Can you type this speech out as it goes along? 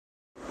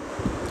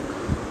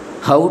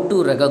How to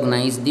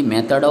recognize the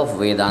method of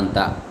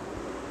Vedanta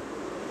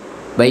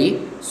by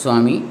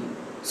Swami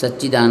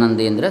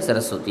SachchidAnandEndra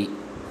Saraswatee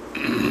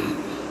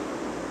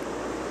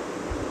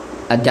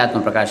Adhyatma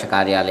Prakasha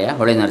Karyalaya,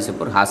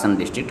 HoLenaraseepura, Hasan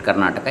district,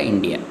 Karnataka,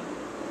 India.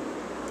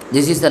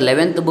 This is the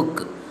 11th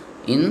book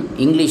in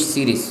English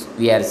series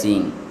we are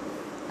seeing.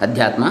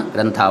 Adhyatma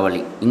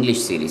Granthavali,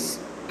 English series.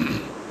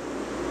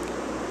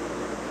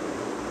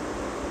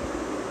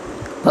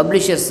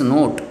 Publisher's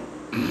note.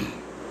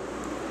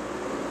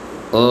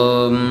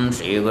 Om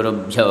Shri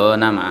Gurubhyo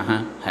Namaha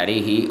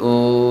Harihi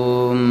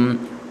Om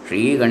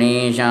Shri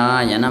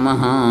Ganeshaya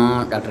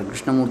Namaha. Dr.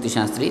 Krishnamurti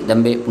Shastri,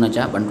 Dambe,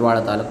 Punacha,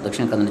 Bantwala Taluk,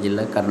 Dakshina Kannada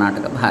Jilla,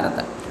 Karnataka,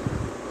 Bharata.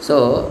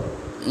 So,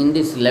 in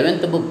this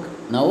 11th book,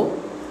 now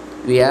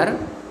we are,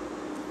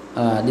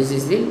 this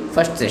is the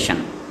first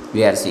session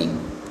we are seeing,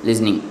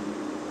 listening.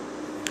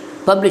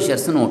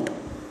 Publisher's note.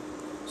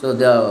 So,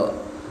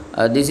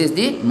 this is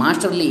the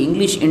masterly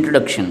English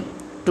introduction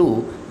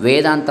to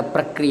Vedanta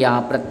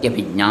Prakriya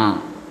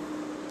Pratyabhijna,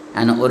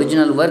 an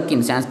original work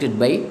in Sanskrit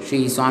by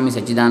Sri Swami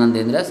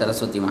SachchidAnandEndra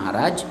Saraswatee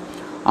Maharaj,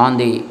 on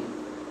the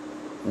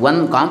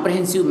one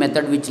comprehensive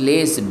method which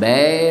lays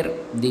bare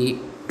the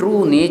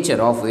true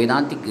nature of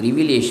Vedantic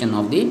revelation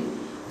of the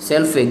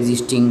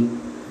self-existing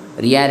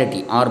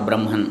reality or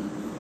Brahman.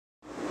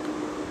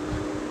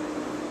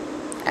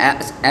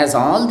 As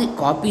all the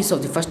copies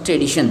of the first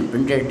edition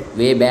printed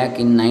way back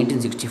in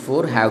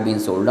 1964 have been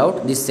sold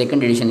out, this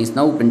second edition is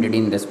now printed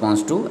in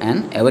response to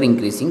an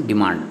ever-increasing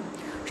demand.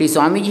 Sri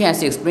Swamiji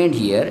has explained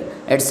here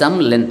at some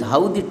length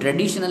how the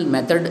traditional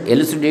method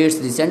elucidates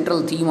the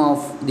central theme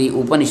of the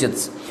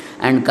Upanishads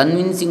and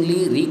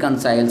convincingly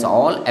reconciles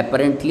all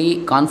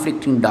apparently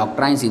conflicting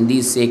doctrines in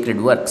these sacred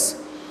works.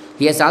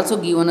 He has also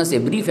given us a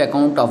brief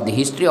account of the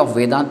history of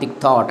Vedantic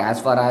thought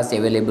as far as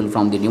available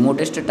from the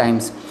remotest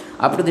times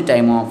up to the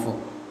time of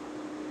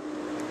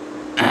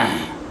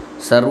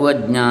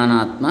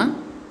Sarvajnatma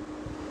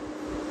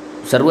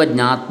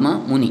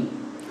Muni.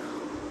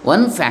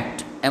 One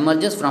fact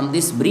emerges from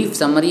this brief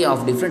summary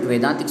of different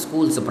Vedantic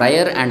schools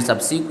prior and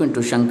subsequent to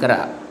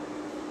Shankara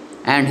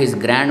and his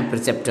grand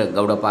preceptor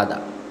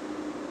Gaudapada.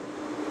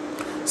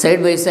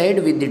 Side by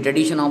side with the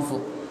tradition of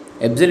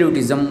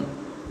absolutism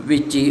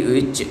which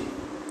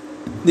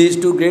these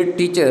two great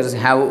teachers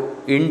have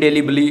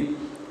indelibly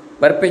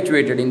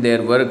perpetuated in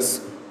their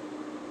works,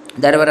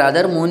 there were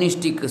other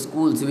monistic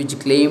schools which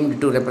claimed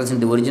to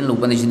represent the original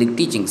Upanishadic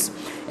teachings.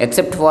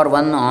 Except for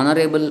one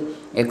honorable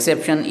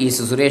exception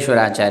is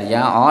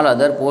Sureshwaracharya, all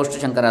other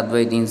post-Shankara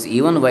Advaitins,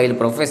 even while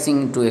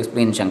professing to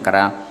explain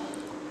Shankara,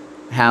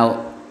 have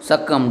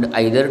succumbed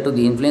either to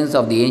the influence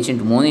of the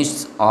ancient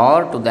monists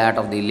or to that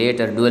of the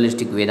later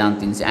dualistic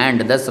Vedantins,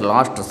 and thus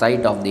lost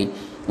sight of the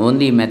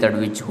only method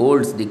which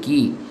holds the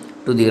key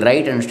to the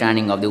right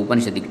understanding of the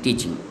Upanishadic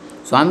teaching.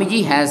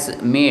 Swamiji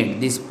has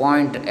made this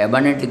point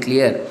abundantly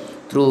clear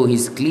through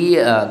his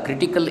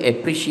critical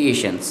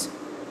appreciations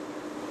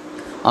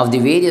of the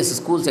various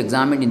schools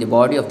examined in the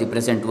body of the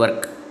present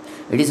work.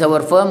 It is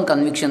our firm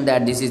conviction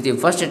that this is the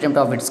first attempt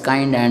of its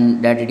kind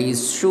and that it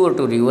is sure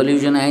to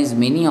revolutionize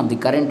many of the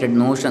current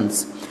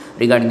notions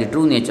regarding the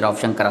true nature of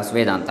Shankara's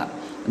Vedanta.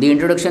 The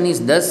introduction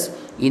is thus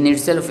in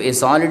itself a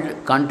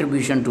solid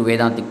contribution to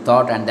Vedantic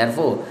thought, and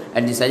therefore,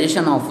 at the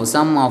suggestion of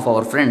some of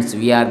our friends,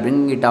 we are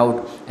bringing it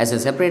out as a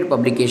separate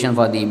publication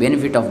for the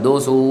benefit of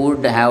those who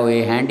would have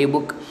a handy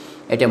book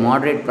at a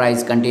moderate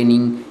price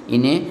containing,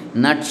 in a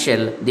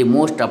nutshell, the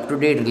most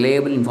up-to-date,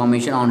 reliable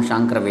information on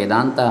Shankara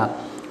Vedanta,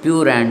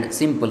 pure and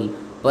simple,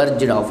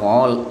 purged of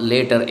all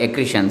later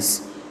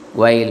accretions,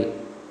 while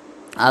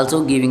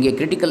also giving a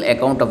critical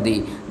account of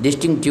the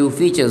distinctive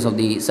features of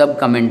the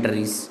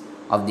sub-commentaries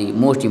of the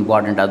most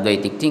important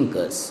Advaitic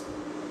thinkers.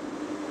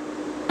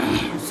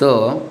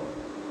 So,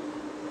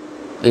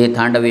 A.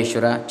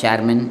 Thandaveshwara,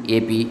 Chairman,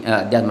 AP,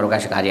 Adhyatma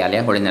Prakasha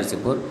Karyalaya,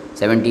 HoLenaraseepura,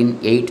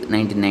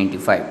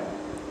 17/8/1995,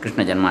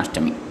 Krishna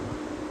Janmashtami.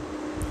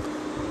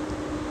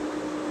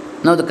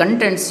 Now, the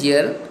contents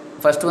here,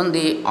 first one,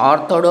 the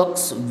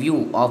orthodox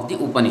view of the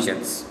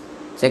Upanishads.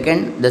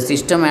 Second, the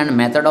system and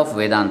method of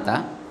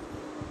Vedanta.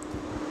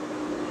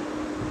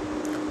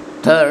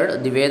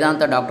 Third, the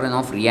Vedanta doctrine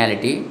of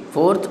reality.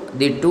 Fourth,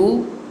 the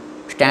two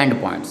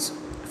standpoints.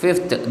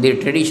 Fifth, the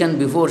tradition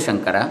before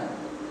Shankara.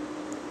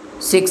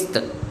 Sixth,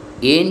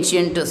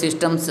 ancient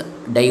systems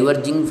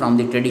diverging from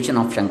the tradition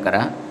of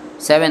Shankara.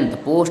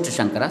 Seventh,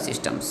 post-Shankara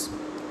systems.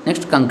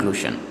 Next,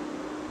 conclusion.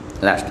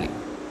 Lastly.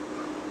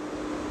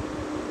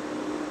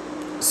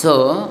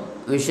 So,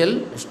 we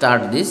shall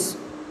start this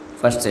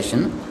first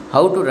session.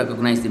 How to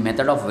recognize the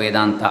method of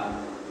Vedanta.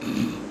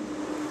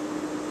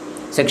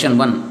 Section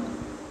 1.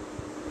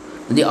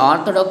 The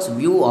orthodox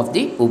view of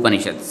the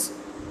Upanishads.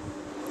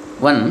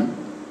 1.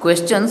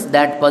 Questions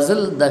that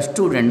puzzle the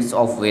students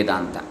of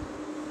Vedanta.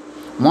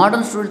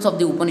 Modern students of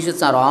the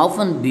Upanishads are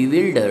often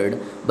bewildered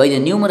by the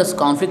numerous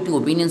conflicting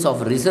opinions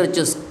of research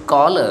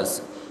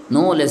scholars,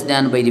 no less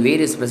than by the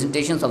various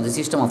presentations of the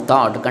system of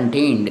thought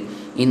contained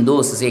in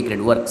those sacred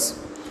works.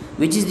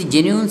 Which is the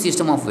genuine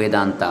system of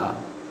Vedanta?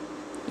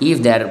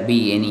 if there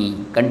be any,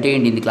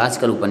 contained in the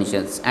classical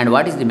Upanishads, and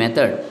what is the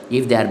method,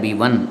 if there be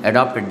one,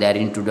 adopted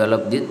therein to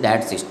develop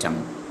that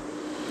system?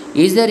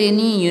 Is there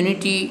any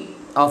unity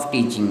of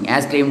teaching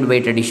as claimed by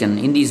tradition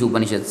in these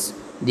Upanishads,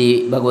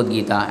 the Bhagavad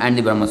Gita and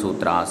the Brahma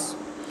Sutras?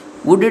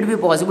 Would it be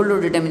possible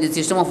to determine the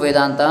system of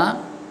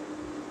Vedanta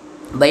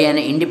by an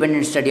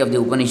independent study of the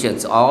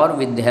Upanishads or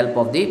with the help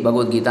of the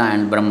Bhagavad Gita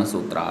and Brahma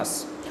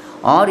Sutras?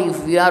 Or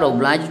if we are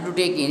obliged to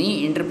take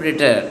any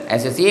interpreter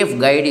as a safe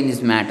guide in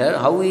this matter,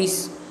 how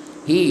is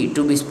he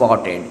to be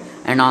spotted,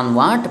 and on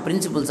what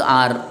principles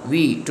are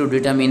we to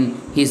determine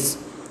his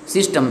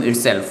system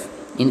itself,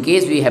 in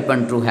case we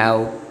happen to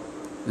have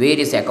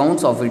various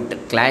accounts of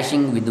it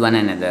clashing with one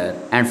another?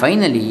 And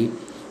finally,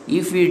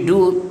 if we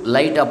do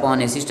light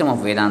upon a system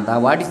of Vedanta,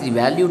 what is the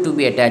value to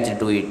be attached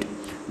to it,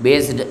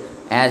 based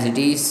as it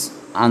is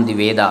on the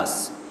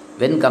Vedas,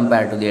 when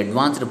compared to the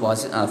advanced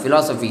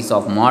philosophies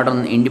of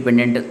modern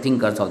independent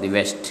thinkers of the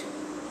West?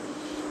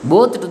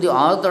 Both to the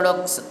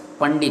orthodox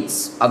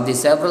Pandits of the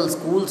several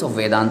schools of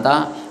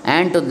Vedanta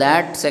and to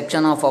that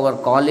section of our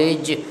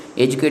college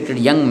educated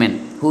young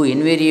men who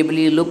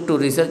invariably look to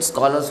research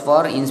scholars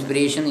for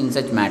inspiration in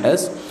such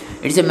matters,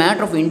 it is a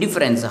matter of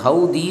indifference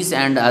how these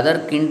and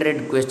other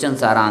kindred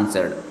questions are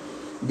answered.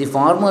 The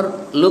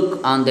former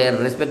look on their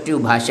respective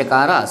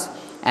Bhashyakaras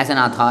as an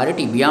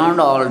authority beyond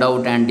all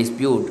doubt and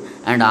dispute,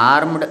 and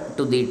armed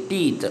to the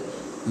teeth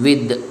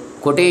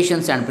with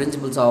quotations and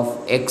principles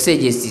of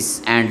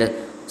exegesis and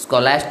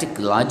scholastic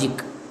logic,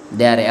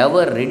 they are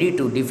ever ready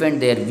to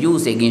defend their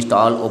views against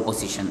all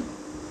opposition.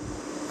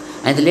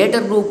 And the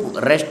later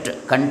group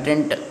rest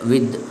content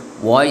with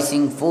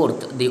voicing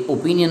forth the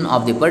opinion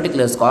of the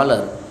particular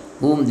scholar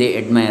whom they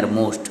admire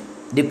most.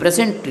 The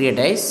present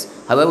treatise,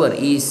 however,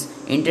 is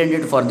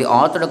intended for the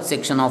orthodox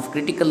section of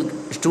critical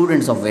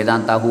students of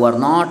Vedanta who are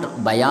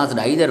not biased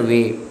either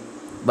way,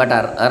 but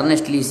are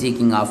earnestly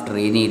seeking after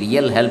any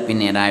real help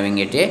in arriving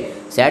at a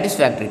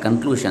satisfactory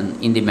conclusion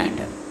in the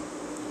matter.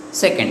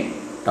 Second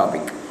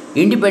topic: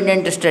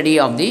 independent study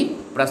of the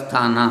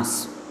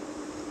Prasthanas.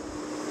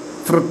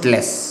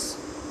 Fruitless.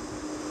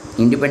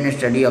 Independent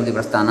study of the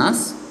Prasthanas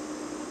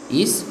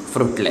is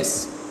fruitless.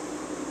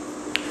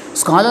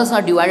 Scholars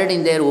are divided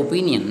in their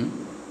opinion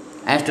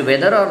as to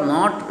whether or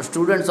not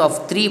students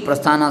of three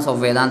Prasthanas of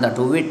Vedanta,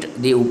 to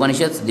wit, the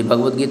Upanishads, the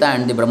Bhagavad Gita,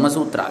 and the Brahma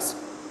Sutras,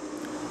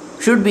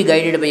 should be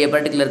guided by a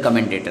particular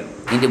commentator.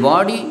 In the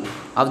body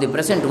of the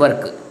present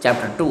work,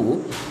 chapter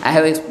 2, I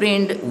have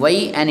explained why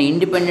an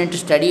independent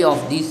study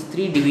of these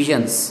three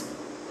divisions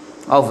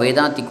of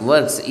Vedantic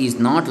works is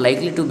not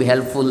likely to be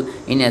helpful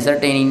in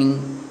ascertaining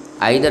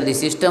either the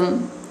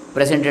system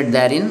presented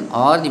therein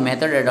or the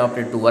method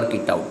adopted to work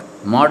it out.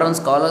 Modern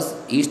scholars,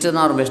 Eastern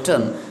or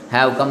Western,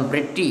 have come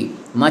pretty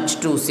much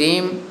to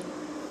same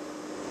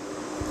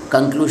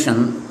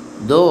conclusion,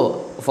 though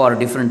for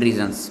different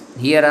reasons.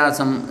 Here are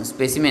some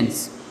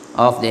specimens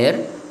of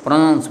their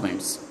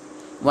pronouncements.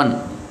 1.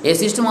 A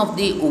system of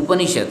the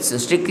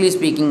Upanishads, strictly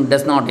speaking,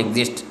 does not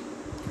exist,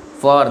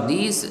 for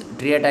these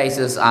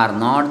treatises are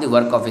not the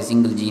work of a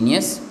single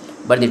genius,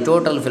 but the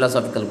total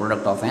philosophical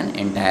product of an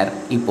entire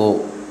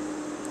epoch.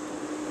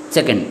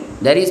 Second,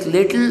 there is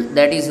little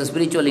that is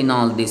spiritual in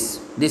all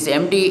this. This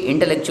empty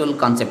intellectual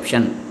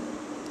conception,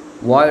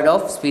 void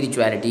of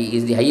spirituality,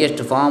 is the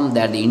highest form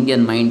that the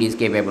Indian mind is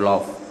capable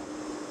of.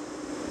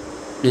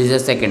 This is the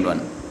second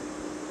one.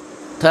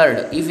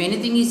 Third, if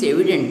anything is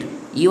evident,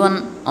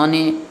 even on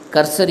a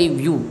cursory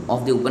view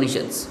of the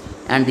Upanishads,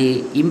 and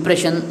the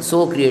impression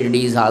so created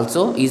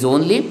is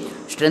only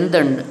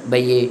strengthened by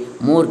a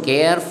more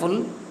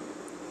careful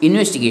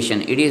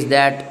investigation, it is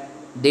that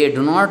they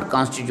do not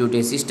constitute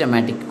a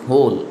systematic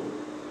whole.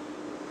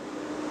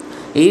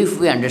 If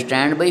we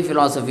understand by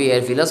philosophy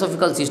a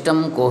philosophical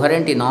system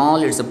coherent in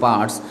all its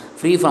parts,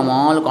 free from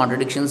all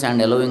contradictions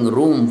and allowing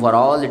room for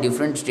all the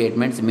different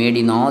statements made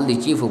in all the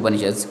chief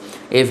Upanishads,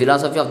 a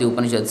philosophy of the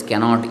Upanishads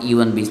cannot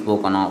even be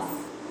spoken of.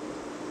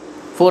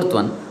 Fourth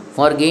one,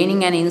 for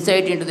gaining an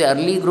insight into the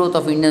early growth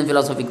of Indian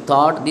philosophic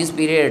thought, this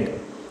period,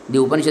 the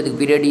Upanishadic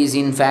period, is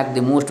in fact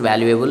the most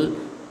valuable.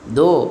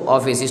 Though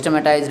of a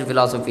systematized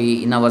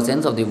philosophy in our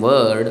sense of the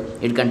word,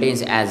 it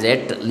contains as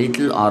yet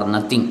little or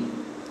nothing.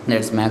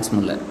 That's Max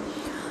Muller.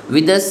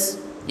 With us,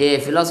 a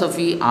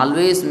philosophy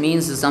always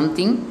means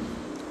something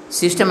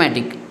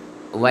systematic,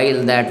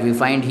 while that we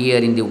find here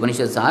in the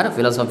Upanishads are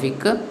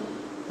philosophic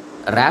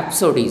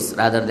rhapsodies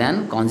rather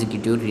than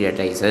consecutive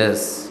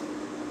treatises.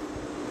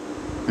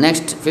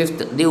 Next,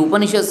 fifth, the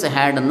Upanishads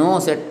had no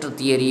set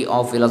theory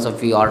of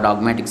philosophy or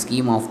dogmatic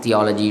scheme of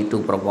theology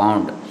to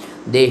propound.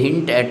 They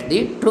hint at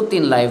the truth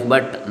in life,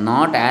 but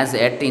not as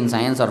yet in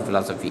science or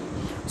philosophy.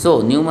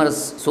 So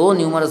numerous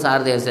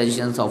are their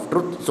suggestions of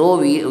truth, so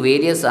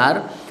various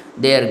are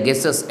their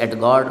guesses at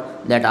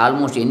God, that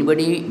almost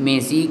anybody may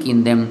seek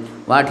in them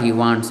what he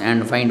wants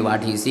and find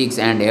what he seeks,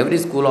 and every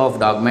school of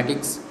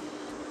dogmatics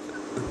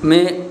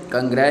may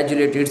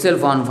congratulate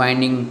itself on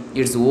finding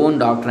its own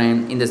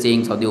doctrine in the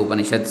sayings of the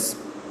Upanishads.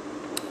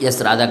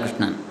 Yes,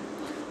 Radhakrishnan.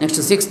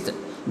 Next, sixth,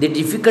 the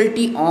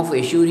difficulty of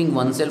assuring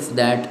oneself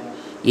that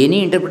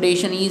Any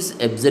interpretation is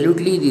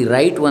absolutely the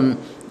right one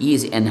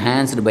is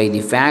enhanced by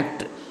the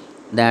fact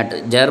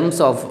that germs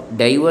of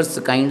diverse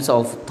kinds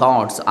of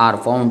thoughts are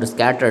found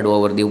scattered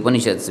over the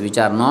Upanishads, which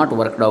are not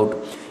worked out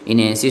in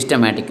a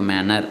systematic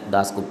manner.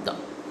 Dasgupta.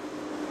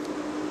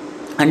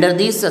 Under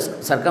these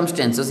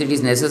circumstances, it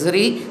is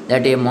necessary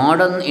that a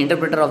modern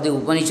interpreter of the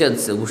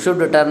Upanishads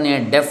should turn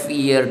a deaf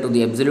ear to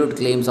the absolute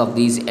claims of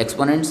these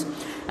exponents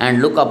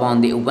and look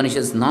upon the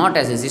Upanishads not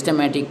as a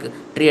systematic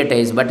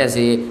treatise but as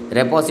a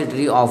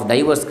repository of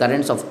diverse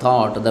currents of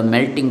thought, the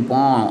melting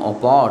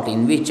pot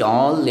in which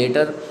all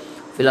later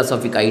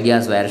philosophic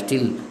ideas were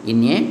still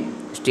in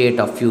a state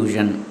of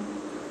fusion.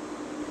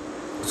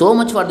 So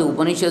much for the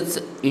Upanishads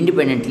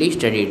independently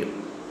studied.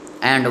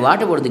 And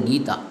what about the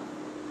Gita?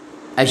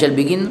 I shall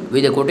begin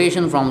with a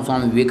quotation from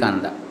Swami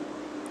Vivekananda.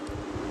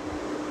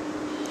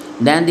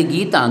 Than the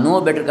Gita,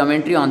 no better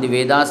commentary on the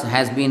Vedas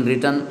has been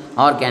written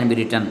or can be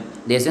written.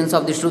 The essence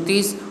of the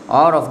Shrutis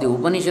or of the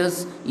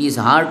Upanishads is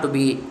hard to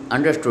be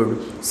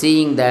understood,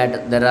 seeing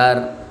that there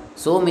are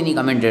so many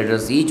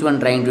commentators, each one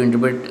trying to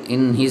interpret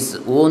in his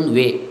own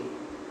way.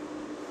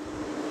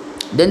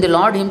 Then the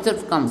Lord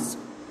Himself comes,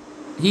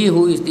 He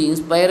who is the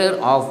inspirer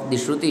of the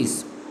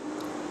Shrutis,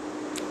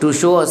 to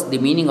show us the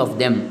meaning of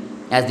them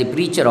as the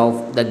preacher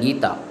of the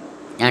Gita.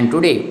 And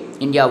today,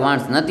 India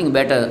wants nothing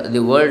better,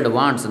 the world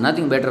wants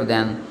nothing better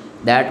than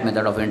that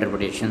method of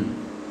interpretation.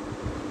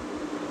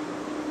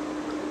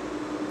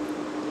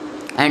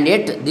 And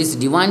yet, this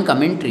divine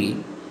commentary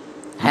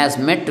has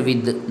met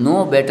with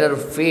no better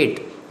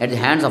fate at the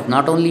hands of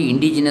not only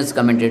indigenous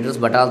commentators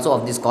but also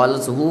of the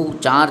scholars who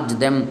charge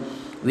them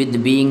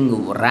with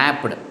being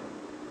warped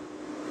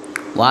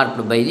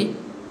by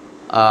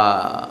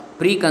the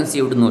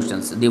preconceived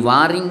notions. The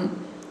warring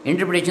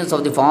interpretations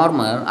of the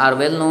former are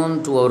well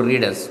known to our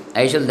readers.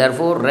 I shall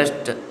therefore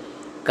rest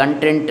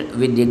content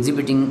with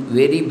exhibiting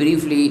very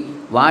briefly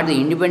what the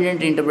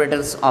independent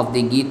interpreters of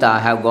the Gita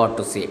have got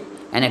to say.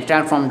 An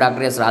extract from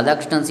Dr. S.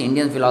 Radhakrishnan's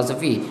Indian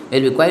philosophy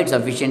will be quite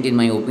sufficient, in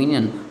my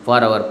opinion,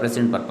 for our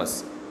present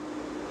purpose.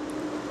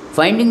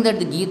 Finding that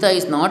the Gita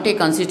is not a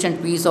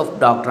consistent piece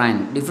of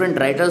doctrine, different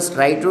writers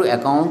try to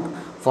account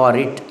for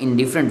it in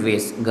different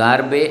ways.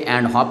 Garbe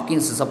and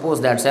Hopkins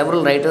suppose that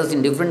several writers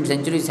in different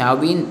centuries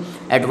have been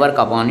at work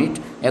upon it.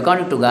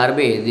 According to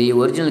Garbe, the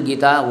original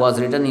Gita was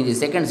written in the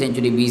 2nd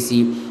century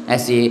BC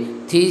as a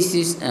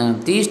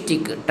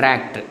theistic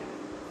tract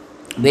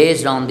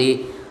based on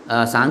the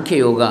Sankhya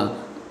Yoga,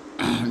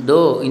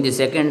 though in the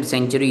 2nd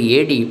century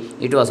AD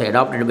it was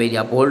adopted by the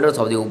upholders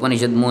of the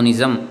Upanishad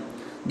monism.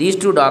 These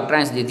two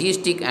doctrines, the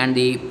theistic and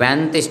the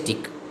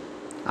pantheistic,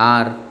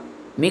 are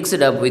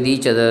mixed up with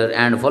each other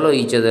and follow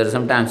each other,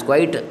 sometimes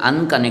quite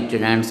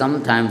unconnected and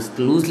sometimes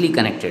loosely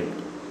connected.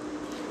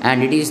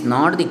 And it is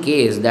not the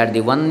case that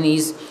the one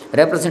is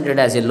represented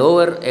as a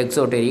lower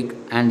exoteric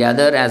and the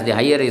other as the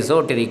higher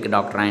esoteric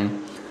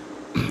doctrine.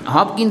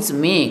 Hopkins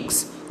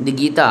makes the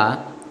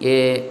Gita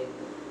a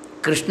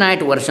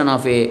Krishnite version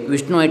of a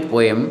Vishnuite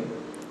poem,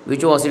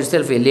 which was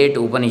itself a late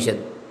Upanishad.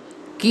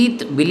 Keith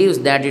believes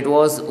that it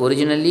was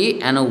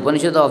originally an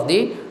Upanishad of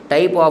the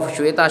type of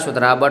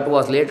Shvetashvatara but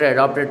was later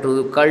adopted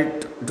to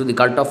the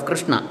cult of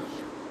Krishna.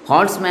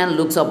 Holtzman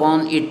looks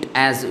upon it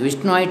as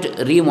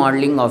Vishnuite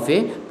remodeling of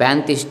a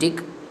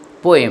pantheistic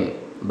poem.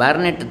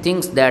 Barnett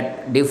thinks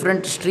that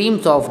different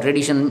streams of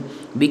tradition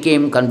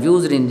became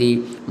confused in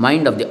the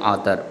mind of the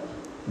author.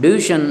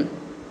 Dewson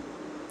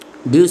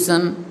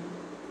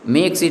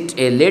makes it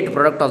a late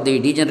product of the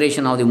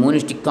degeneration of the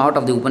monistic thought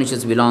of the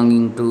Upanishads,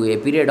 belonging to a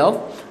period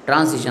of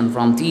transition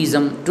from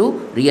theism to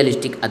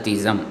realistic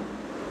atheism.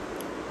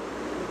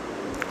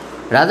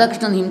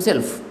 Radhakrishnan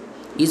himself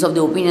is of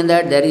the opinion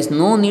that there is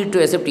no need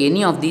to accept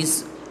any of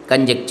these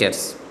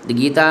conjectures. The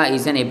Gita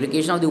is an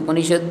application of the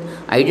Upanishad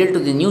ideal to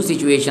the new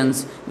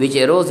situations which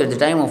arose at the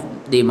time of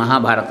the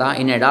Mahabharata.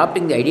 In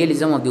adopting the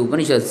idealism of the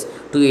Upanishads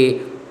to a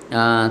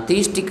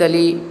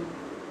theistically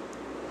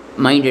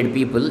minded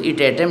people,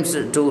 it attempts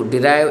to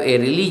derive a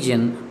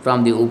religion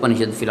from the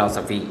Upanishad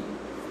philosophy.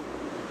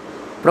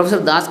 Professor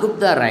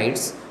Dasgupta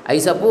writes, I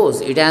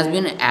suppose it has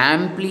been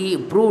amply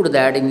proved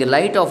that in the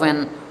light of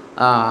an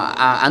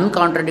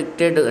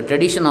uncontradicted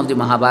tradition of the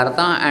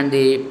Mahabharata and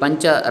the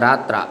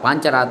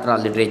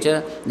Pancharatra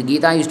literature, the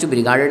Gita used to be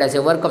regarded as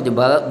a work of the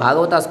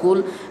Bhagavata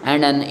school,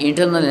 and an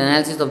internal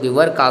analysis of the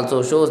work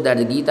also shows that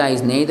the Gita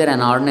is neither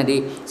an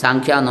ordinary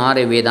Sankhya nor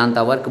a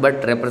Vedanta work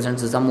but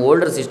represents some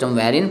older system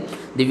wherein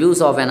the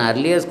views of an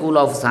earlier school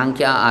of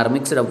Sankhya are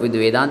mixed up with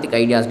Vedantic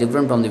ideas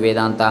different from the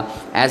Vedanta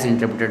as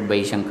interpreted by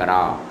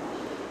Shankara.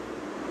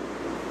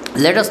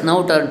 Let us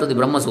now turn to the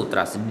Brahma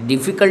Sutras.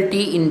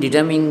 Difficulty in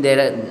determining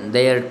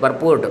their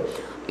purport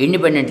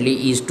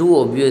independently is too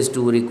obvious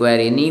to require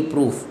any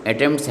proof.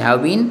 Attempts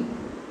have been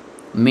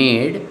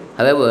made,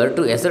 however,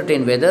 to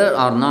ascertain whether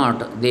or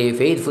not they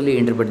faithfully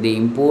interpret the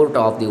import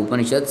of the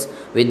Upanishads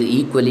with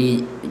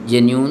equally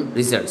genuine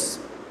results.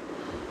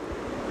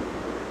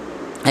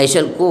 I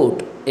shall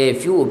quote a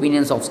few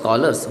opinions of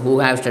scholars who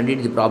have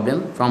studied the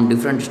problem from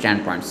different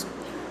standpoints.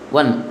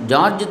 1.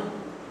 George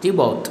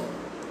Thibaut,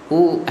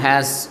 who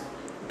has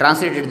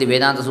translated the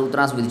Vedanta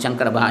Sutras with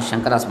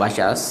Shankara's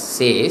Bhasha,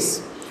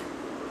 says,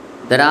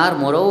 there are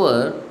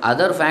moreover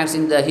other facts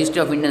in the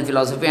history of Indian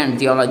philosophy and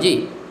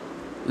theology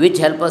which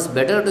help us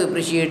better to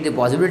appreciate the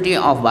possibility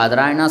of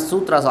Badarayana's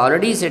sutras,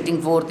 already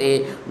setting forth a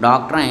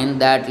doctrine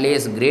that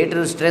lays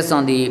greater stress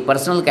on the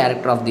personal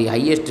character of the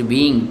highest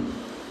being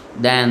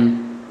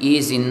than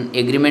is in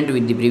agreement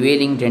with the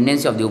prevailing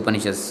tendency of the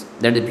Upanishads.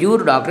 That the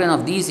pure doctrine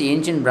of these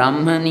ancient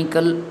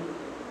Brahmanical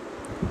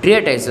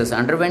treatises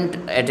underwent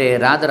at a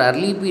rather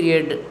early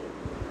period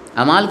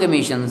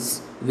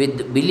amalgamations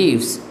with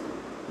beliefs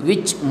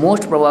which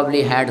most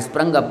probably had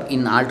sprung up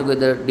in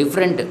altogether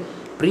different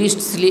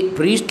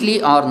priestly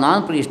or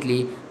non priestly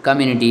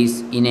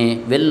communities in a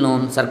well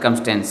known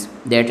circumstance.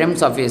 The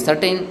attempts of a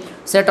certain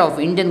set of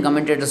Indian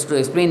commentators to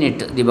explain it,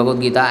 the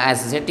Bhagavad Gita,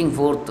 as setting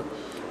forth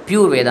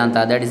pure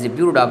Vedanta, that is, the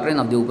pure doctrine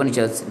of the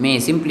Upanishads, may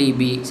simply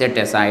be set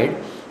aside.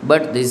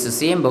 But this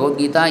same Bhagavad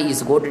Gita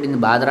is quoted in the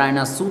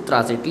Badarayana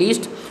Sutras, at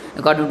least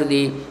according to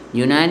the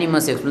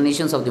unanimous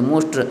explanations of the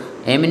most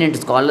eminent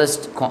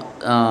scholars,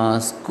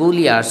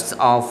 scholiasts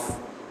of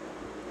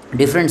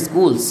different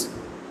schools,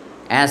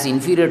 as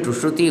inferior to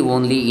Shruti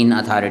only in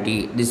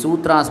authority. The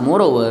sutras,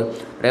 moreover,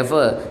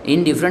 refer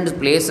in different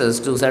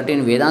places to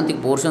certain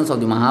Vedantic portions of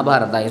the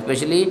Mahabharata,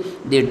 especially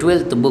the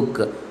 12th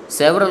book,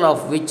 several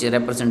of which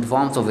represent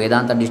forms of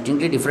Vedanta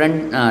distinctly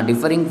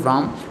differing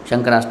from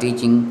Shankara's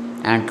teaching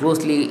and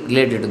closely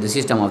related to the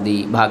system of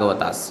the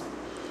Bhagavatas.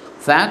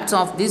 Facts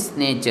of this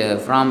nature,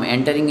 from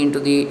entering into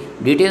the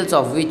details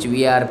of which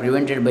we are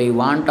prevented by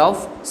want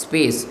of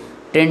space,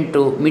 tend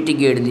to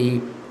mitigate the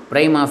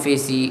prima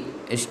facie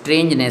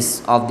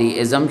strangeness of the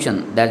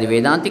assumption that the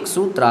Vedantic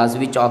sutras,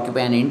 which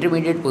occupy an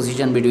intermediate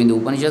position between the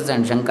Upanishads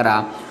and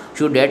Shankara,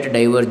 should yet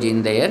diverge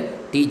in their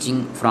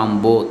teaching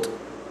from both.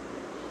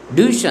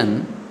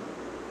 Dushan,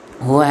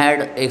 who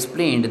had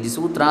explained the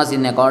sutras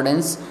in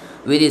accordance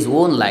with his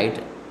own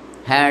light,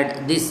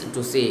 had this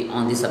to say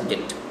on the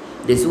subject.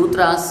 The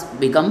sutras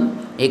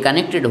become a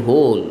connected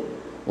whole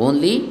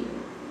only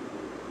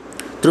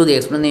through the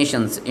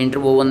explanations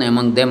interwoven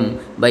among them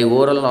by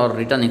oral or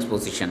written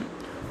exposition.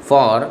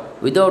 For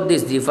without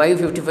this, the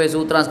 555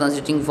 sutras,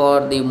 consisting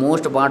for the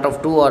most part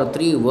of 2 or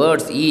 3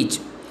 words each,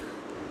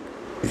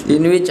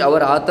 in which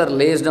our author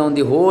lays down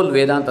the whole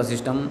Vedanta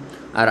system,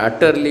 are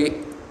utterly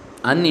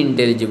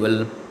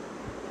unintelligible,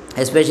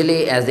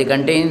 especially as they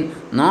contain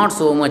not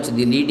so much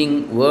the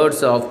leading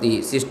words of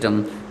the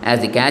system as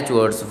the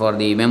catchwords for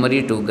the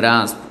memory to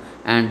grasp,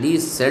 and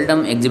these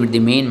seldom exhibit the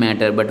main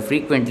matter, but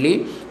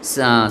frequently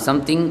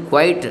something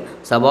quite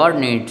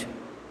subordinate,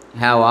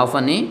 have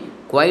often a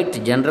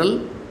quite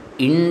general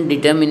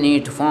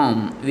indeterminate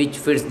form which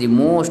fits the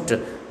most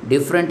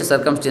different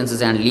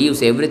circumstances and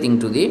leaves everything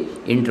to the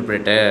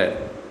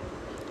interpreter.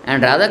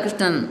 And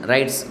Radhakrishnan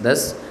writes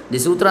thus: the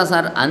sutras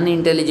are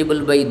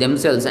unintelligible by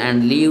themselves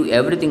and leave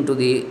everything to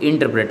the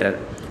interpreter.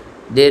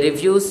 They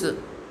refuse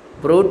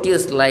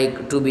Proteus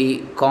like to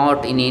be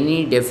caught in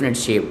any definite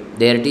shape.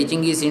 Their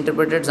teaching is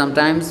interpreted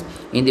sometimes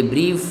in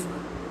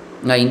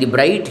the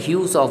bright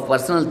hues of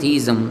personal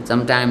theism,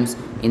 sometimes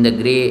in the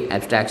grey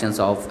abstractions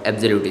of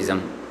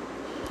absolutism.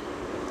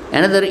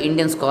 Another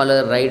Indian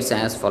scholar writes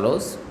as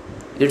follows: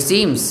 it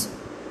seems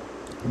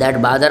that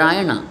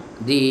Badarayana,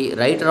 the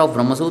writer of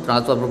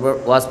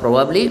Brahmasutras, was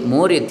probably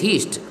more a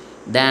theist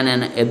than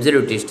an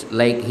absolutist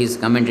like his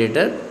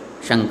commentator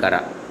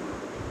Shankara.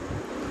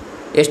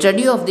 A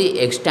study of the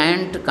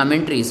extant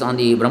commentaries on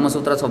the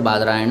Brahmasutras of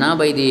Badarayana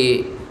by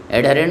the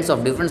adherents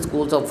of different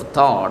schools of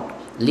thought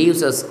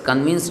leaves us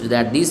convinced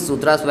that these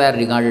sutras were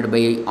regarded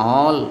by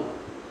all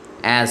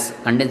as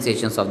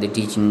condensations of the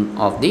teaching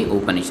of the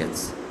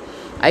Upanishads.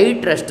 I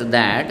trust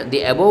that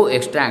the above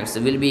extracts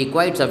will be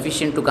quite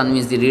sufficient to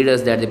convince the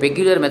readers that the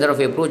peculiar method of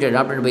approach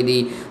adopted by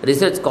the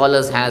research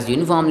scholars has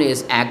uniformly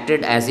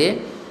acted as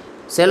a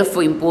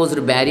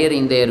self-imposed barrier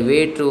in their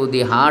way to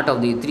the heart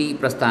of the three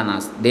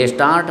prasthanas. They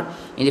start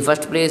in the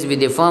first place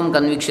with a firm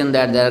conviction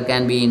that there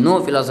can be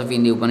no philosophy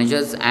in the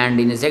Upanishads, and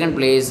in the second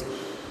place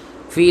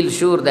feel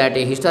sure that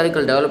a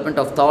historical development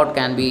of thought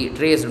can be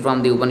traced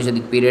from the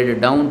Upanishadic period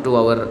down to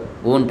our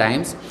own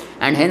times,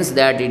 and hence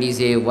that it is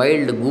a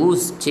wild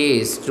goose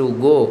chase to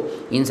go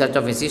in search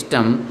of a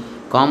system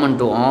common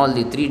to all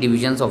the three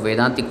divisions of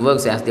Vedantic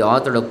works as the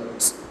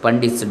orthodox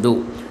Pandits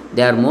do.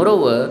 They are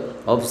moreover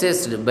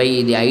obsessed by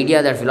the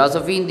idea that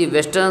philosophy in the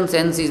Western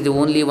sense is the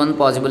only one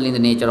possible in the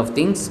nature of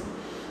things,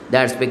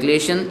 that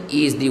speculation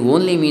is the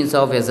only means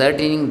of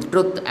ascertaining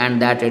truth,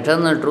 and that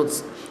eternal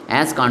truths,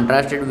 as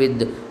contrasted with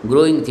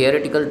growing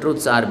theoretical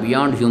truths, are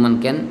beyond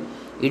human ken.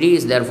 It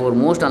is therefore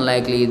most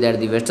unlikely that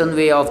the Western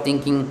way of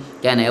thinking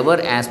can ever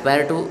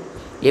aspire to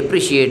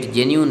appreciate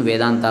genuine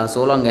Vedanta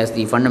so long as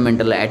the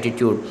fundamental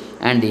attitude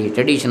and the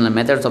traditional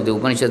methods of the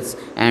Upanishads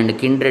and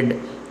kindred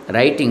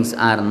writings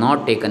are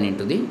not taken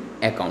into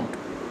account.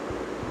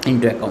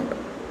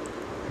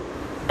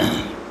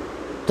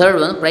 Third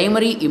one,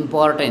 primary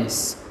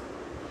importance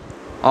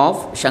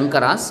of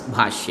Shankara's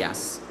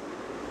Bhashyas.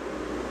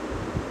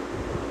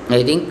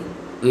 I think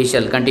we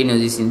shall continue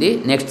this in the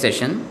next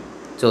session.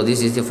 So,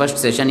 this is the first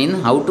session in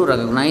how to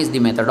recognize the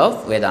method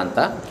of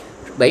Vedanta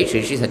by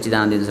Sri Sri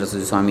SachchidAnandEndra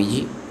Saraswatee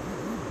SwAmeeji.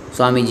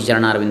 Swamiji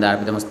Charanarvinda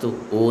Arpitamastu.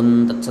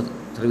 Om Tat Sat.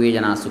 Sarve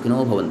Jana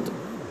Sukhino Bhavantu.